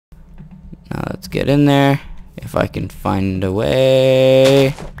get in there if I can find a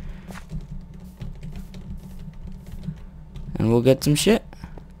way. And we'll get some shit.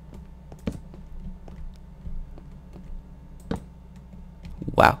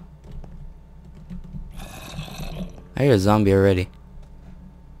 Wow. I hear a zombie already.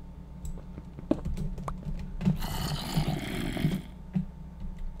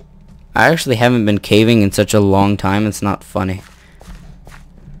 I actually haven't been caving in such a long time, it's not funny.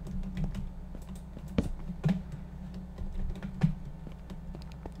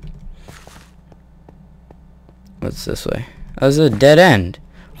 What's this way? Oh, it's a dead end.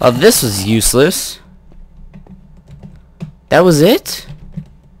 Well, this was useless. That was it?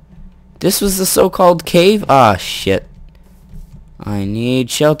 This was the so-called cave? Ah, shit. I need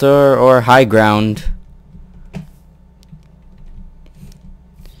shelter or high ground.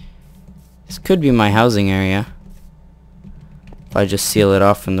 This could be my housing area. If I just seal it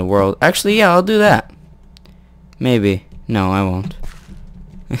off from the world. Actually, yeah, I'll do that. Maybe. No, I won't.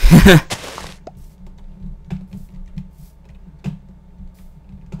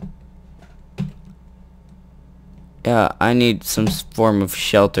 Yeah, I need some form of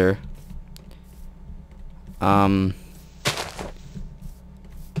shelter. I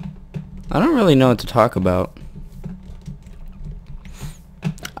don't really know what to talk about.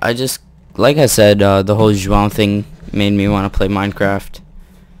 I just, like I said, the whole João thing made me want to play Minecraft.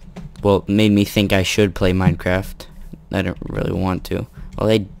 Well, made me think I should play Minecraft. I didn't really want to.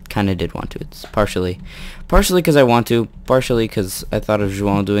 Well, I kind of did want to. It's partially because I want to, partially because I thought of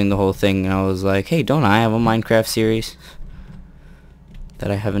João doing the whole thing, and I was like, hey, don't I have a Minecraft series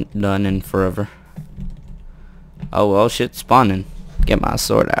that I haven't done in forever? Oh, well, shit, spawning. Get my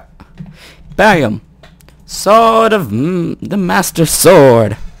sword out. Bam! Sword of the Master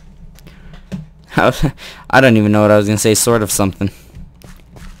Sword. I don't even know what I was gonna say. Sword of something.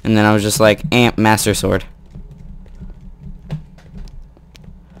 And then I was just like, Master Sword.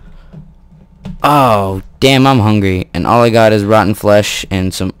 Oh, damn, I'm hungry. And all I got is rotten flesh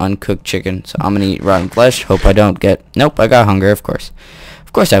and some uncooked chicken. So I'm gonna eat rotten flesh. Hope I don't get... Nope, I got hunger, of course.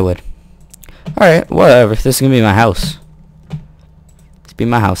 Of course I would. Alright, whatever. This is gonna be my house. It's be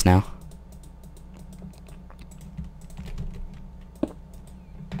my house now.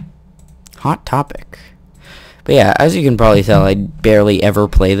 Hot topic. But yeah, as you can probably tell, I barely ever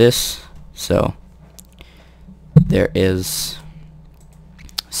play this. So, there is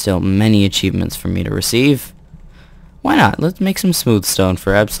still many achievements for me to receive. Why not? Let's make some smooth stone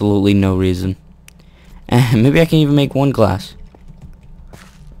for absolutely no reason. And maybe I can even make one glass.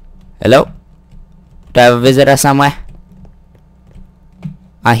 Hello? Do I have a visitor somewhere?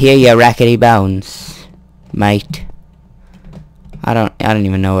 I hear your rackety bones, mate. I don't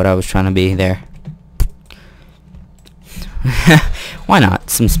even know what I was trying to be there. Why not?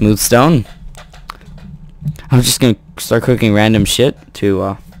 Some smooth stone. I'm just gonna start cooking random shit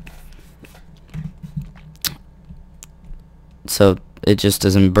to so it just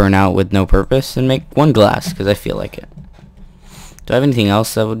doesn't burn out with no purpose, and make one glass because I feel like it. Do I have anything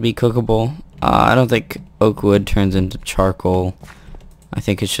else that would be cookable? I don't think oak wood turns into charcoal. I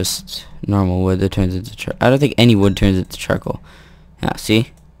think it's just normal wood that turns into charcoal. I don't think any wood turns into charcoal. Yeah,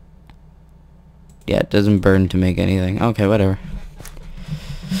 see? Yeah, it doesn't burn to make anything. Okay, whatever.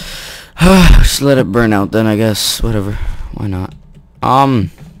 Just let it burn out then, I guess. Whatever. Why not? I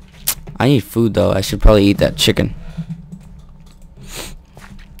need food though. I should probably eat that chicken.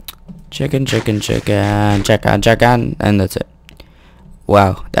 Chicken, chicken, chicken, chicken, chicken, and that's it.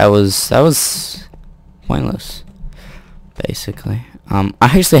 Wow, that was pointless, basically. I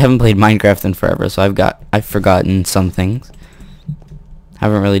actually haven't played Minecraft in forever, so I've forgotten some things.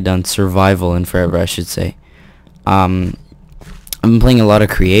 Haven't really done survival in forever, I should say. I've been playing a lot of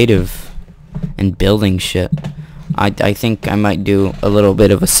creative and building shit. I think I might do a little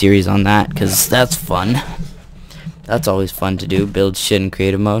bit of a series on that, because that's fun. That's always fun to do, build shit in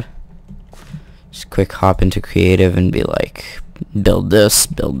creative mode. Just quick hop into creative and be like, build this,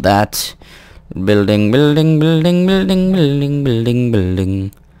 build that. Building, building, building, building, building, building,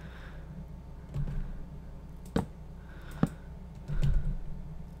 building.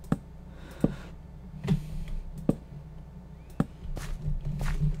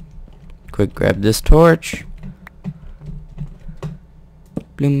 Quick grab this torch.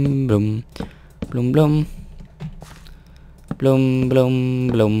 Bloom, bloom, bloom, bloom. Bloom, bloom,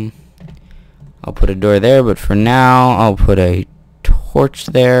 bloom. I'll put a door there, but for now, I'll put a torch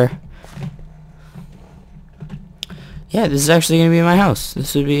there. Yeah, this is actually gonna be my house.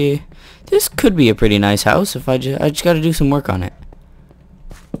 This could be a pretty nice house if I just gotta do some work on it.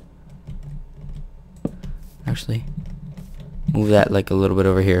 Actually, Move that like a little bit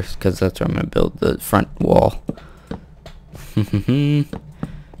over here, because that's where I'm gonna build the front wall.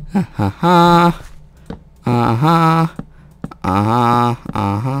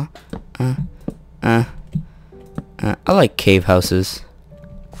 I like cave houses.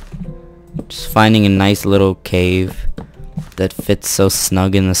 Just finding a nice little cave that fits so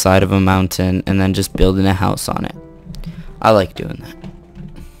snug in the side of a mountain and then just building a house on it. I like doing that.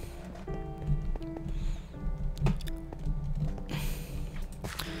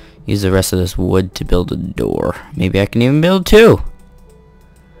 Use the rest of this wood to build a door. Maybe I can even build two.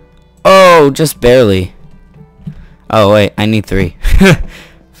 Oh, just barely. Oh wait, I need 3.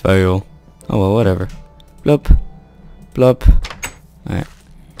 Fail. Oh well, whatever. Blop. Blop. Alright.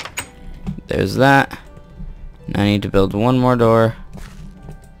 There's that. Now I need to build one more door.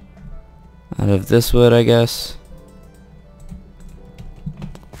 Out of this wood, I guess.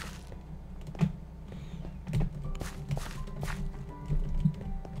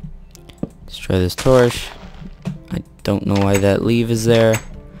 Let's try this torch. I don't know why that leaf is there.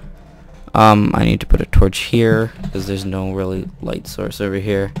 I need to put a torch here because there's no really light source over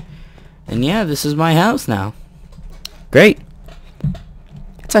here. And yeah, this is my house now. Great.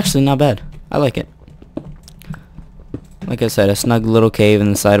 It's actually not bad. I like it. Like I said, a snug little cave in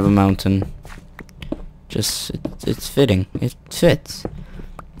the side of a mountain. Just, it's fitting. It fits.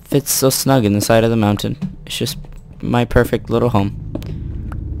 Fits so snug in the side of the mountain. It's just my perfect little home.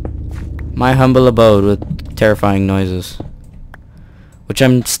 My humble abode with terrifying noises. Which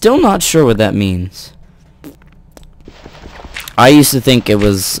I'm still not sure what that means. I used to think it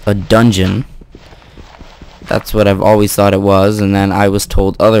was a dungeon. That's what I've always thought it was, and then I was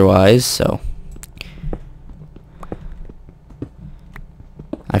told otherwise, so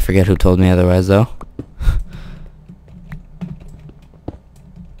I forget who told me otherwise though.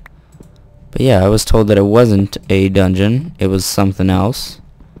 But yeah, I was told that it wasn't a dungeon, it was something else.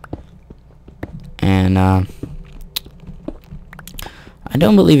 And I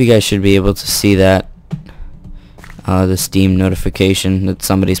don't believe you guys should be able to see that. The Steam notification that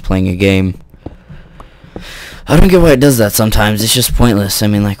somebody's playing a game. I don't get why it does that sometimes. It's just pointless. I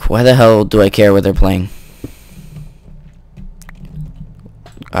mean, like, why the hell do I care what they're playing?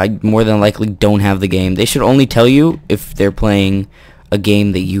 I more than likely don't have the game. They should only tell you if they're playing a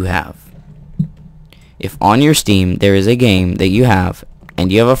game that you have. If on your Steam there is a game that you have and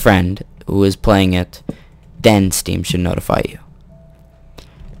you have a friend who is playing it, then Steam should notify you.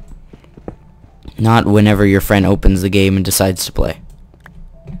 Not whenever your friend opens the game and decides to play.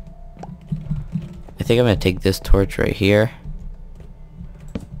 I think I'm going to take this torch right here.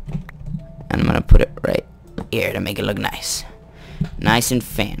 And I'm going to put it right here to make it look nice. Nice and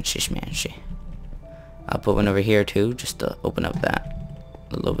fancy-schmancy. I'll put one over here too, just to open up that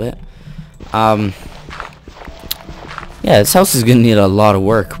a little bit. Yeah, this house is going to need a lot of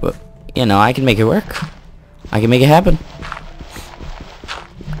work, but, you know, I can make it work. I can make it happen.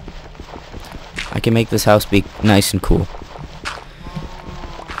 I can make this house be nice and cool.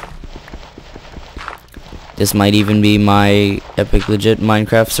 This might even be my epic legit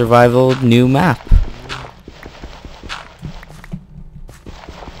Minecraft survival new map.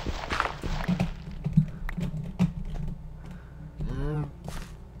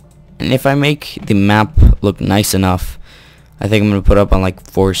 And if I make the map look nice enough, I think I'm going to put up on like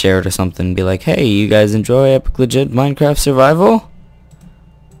 4share or something and be like, hey, you guys enjoy epic legit Minecraft survival?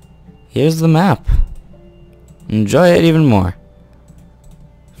 Here's the map. Enjoy it even more.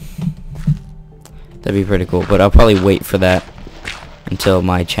 That'd be pretty cool, but I'll probably wait for that until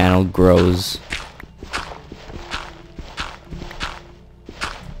my channel grows.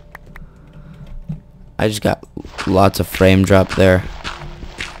 I just got lots of frame drop there.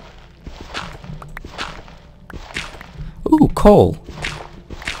 Ooh, coal.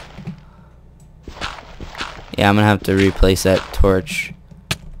 Yeah, I'm gonna have to replace that torch.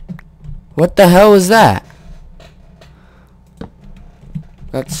 What the hell was that?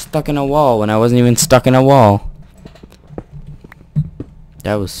 Got stuck in a wall when I wasn't even stuck in a wall.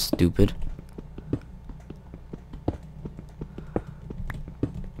 That was stupid.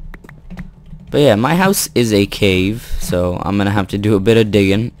 But yeah, my house is a cave, so I'm gonna have to do a bit of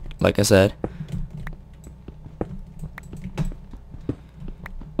digging, like I said.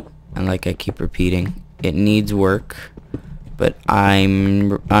 And like I keep repeating, it needs work, but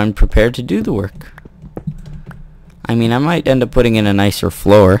I'm prepared to do the work. I mean, I might end up putting in a nicer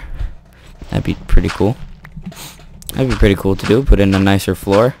floor. That'd be pretty cool. That'd be pretty cool to do, put in a nicer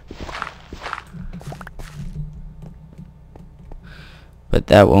floor. But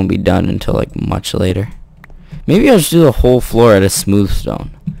that won't be done until like much later. Maybe I'll just do the whole floor at a smooth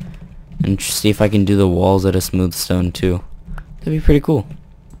stone. And see if I can do the walls at a smooth stone too. That'd be pretty cool.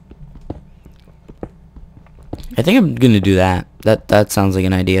 I think I'm gonna do that. That sounds like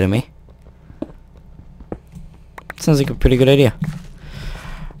an idea to me. Sounds like a pretty good idea.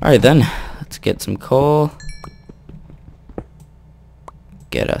 Alright then, let's get some coal.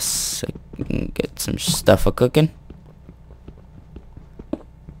 Get some stuff a cooking.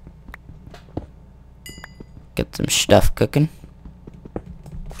 Get some stuff cooking.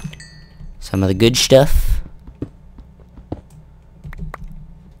 Some of the good stuff.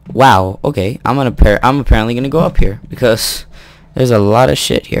 Wow, okay. I'm apparently gonna go up here because there's a lot of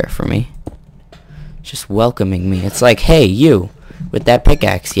shit here for me. Just welcoming me. It's like, hey, you with that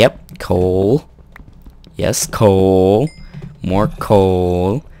pickaxe. Yep, coal. Yes, coal. More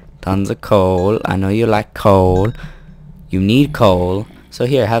coal. Tons of coal. I know you like coal. You need coal. So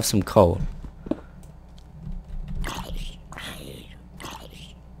here, have some coal.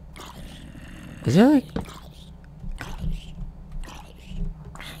 Is there like...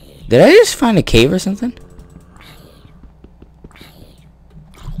 Did I just find a cave or something?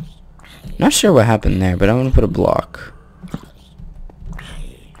 Not sure what happened there, but I'm gonna put a block.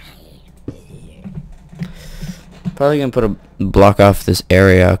 Probably gonna put a block off this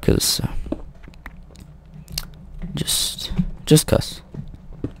area, cause just cause.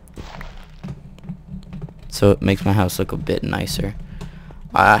 So it makes my house look a bit nicer.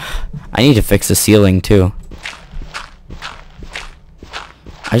 I need to fix the ceiling too.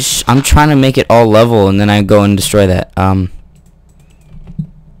 I'm trying to make it all level, and then I go and destroy that.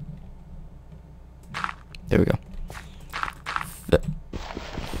 There we go.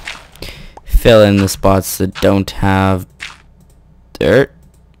 Fill in the spots that don't have dirt.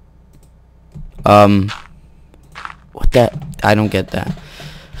 What that? I don't get that.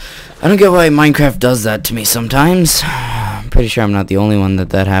 I don't get why Minecraft does that to me sometimes. I'm pretty sure I'm not the only one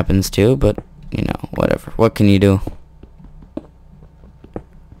that happens to, but, you know, whatever. What can you do?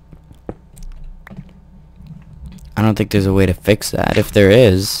 I don't think there's a way to fix that. If there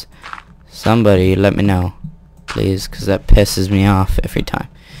is, somebody let me know, please, because that pisses me off every time.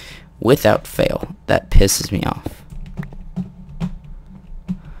 Without fail, that pisses me off.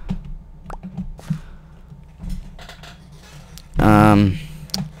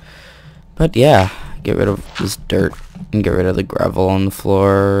 But yeah, get rid of this dirt and get rid of the gravel on the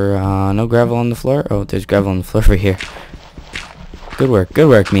floor. No gravel on the floor? Oh, there's gravel on the floor over here. Good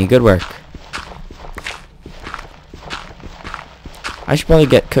work, me, good work. I should probably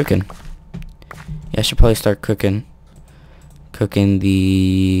get cooking. Yeah, I should probably start cooking. I'm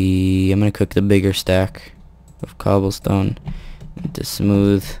gonna cook the bigger stack of cobblestone into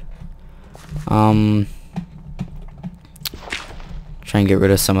smooth. Try and get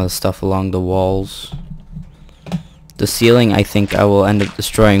rid of some of the stuff along the walls. The ceiling, I think I will end up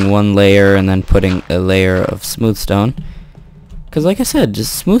destroying one layer and then putting a layer of smooth stone. Cause like I said,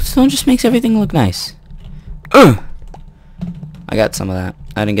 just smooth stone just makes everything look nice. Ugh! I got some of that.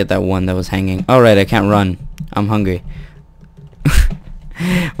 I didn't get that one that was hanging. Alright, I can't run. I'm hungry.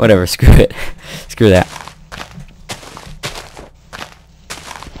 Whatever, screw it. Screw that.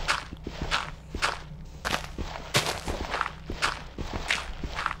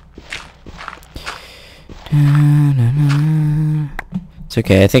 It's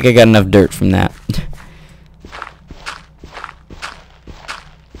okay, I think I got enough dirt from that.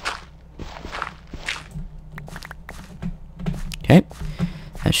 Okay,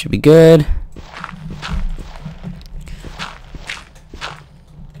 that should be good.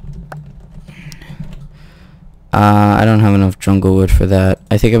 I don't have enough jungle wood for that.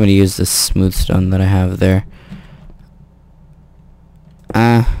 I think I'm gonna use this smooth stone that I have there.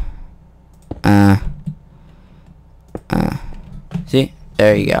 See?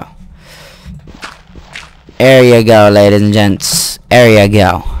 There you go. There you go, ladies and gents. There you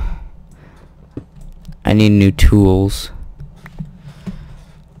go. I need new tools.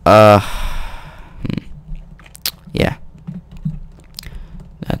 Yeah.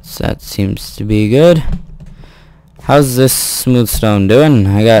 That seems to be good. How's this smooth stone doing?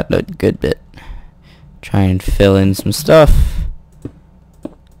 I got a good bit. Try and fill in some stuff.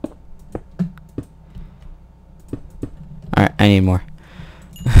 Alright, I need more.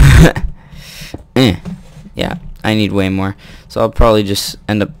 Yeah, I need way more. So I'll probably just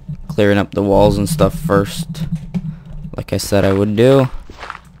end up clearing up the walls and stuff first. Like I said I would do.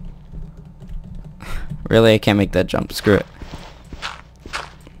 Really, I can't make that jump. Screw it.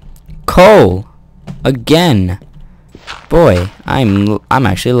 Coal! Again! Boy, I'm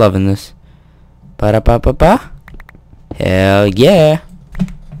actually loving this. Ba-da-ba-ba-ba. Hell yeah!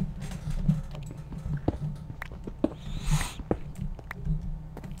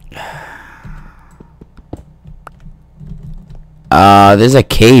 There's a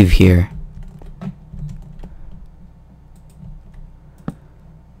cave here.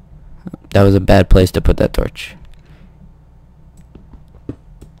 That was a bad place to put that torch.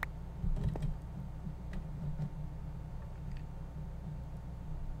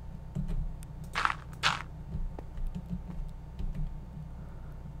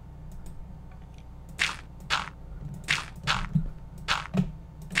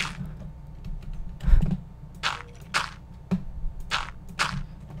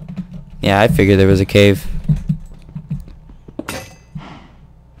 Yeah, I figured there was a cave.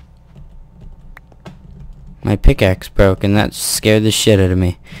 My pickaxe broke and that scared the shit out of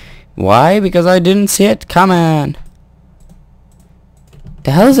me. Why? Because I didn't see it coming.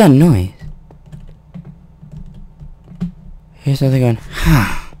 The hell is that noise? Here's something going,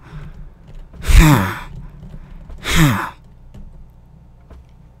 ha, ha, ha.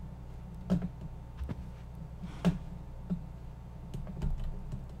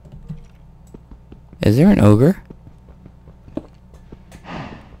 Is there an ogre?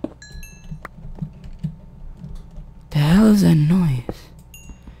 The hell is that noise?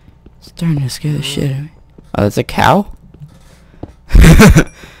 It's starting to scare the shit out of me. Oh, that's a cow?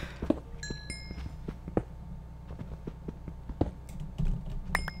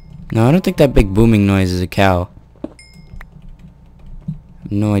 No, I don't think that big booming noise is a cow. I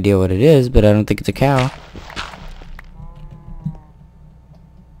have no idea what it is, but I don't think it's a cow.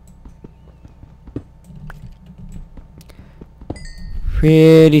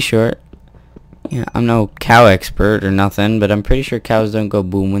 Pretty short. Yeah, I'm no cow expert or nothing, but I'm pretty sure cows don't go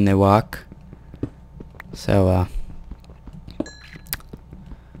boom when they walk. So,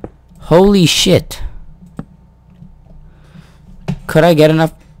 holy shit. Could I get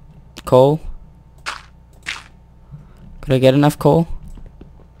enough coal? Could I get enough coal?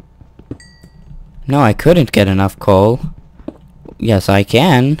 No, I couldn't get enough coal. Yes, I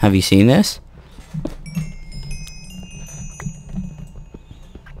can. Have you seen this?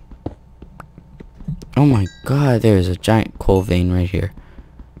 Oh my god, there's a giant coal vein right here.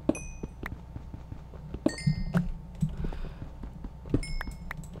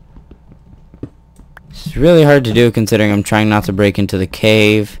 It's really hard to do considering I'm trying not to break into the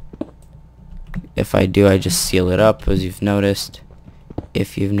cave. If I do, I just seal it up, as you've noticed.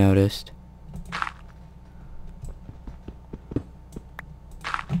 If you've noticed.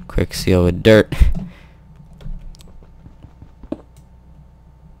 Quick seal with dirt.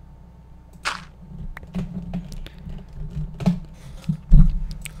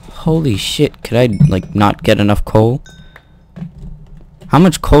 Holy shit, could I, like, not get enough coal? How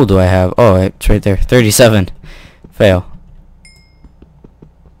much coal do I have? Oh, it's right there. 37. Fail.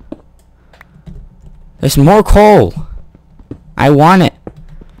 There's more coal! I want it!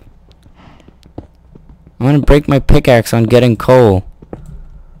 I want to break my pickaxe on getting coal.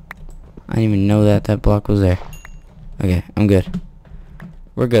 I didn't even know that that block was there. Okay, I'm good.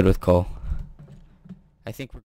 We're good with coal. I think we're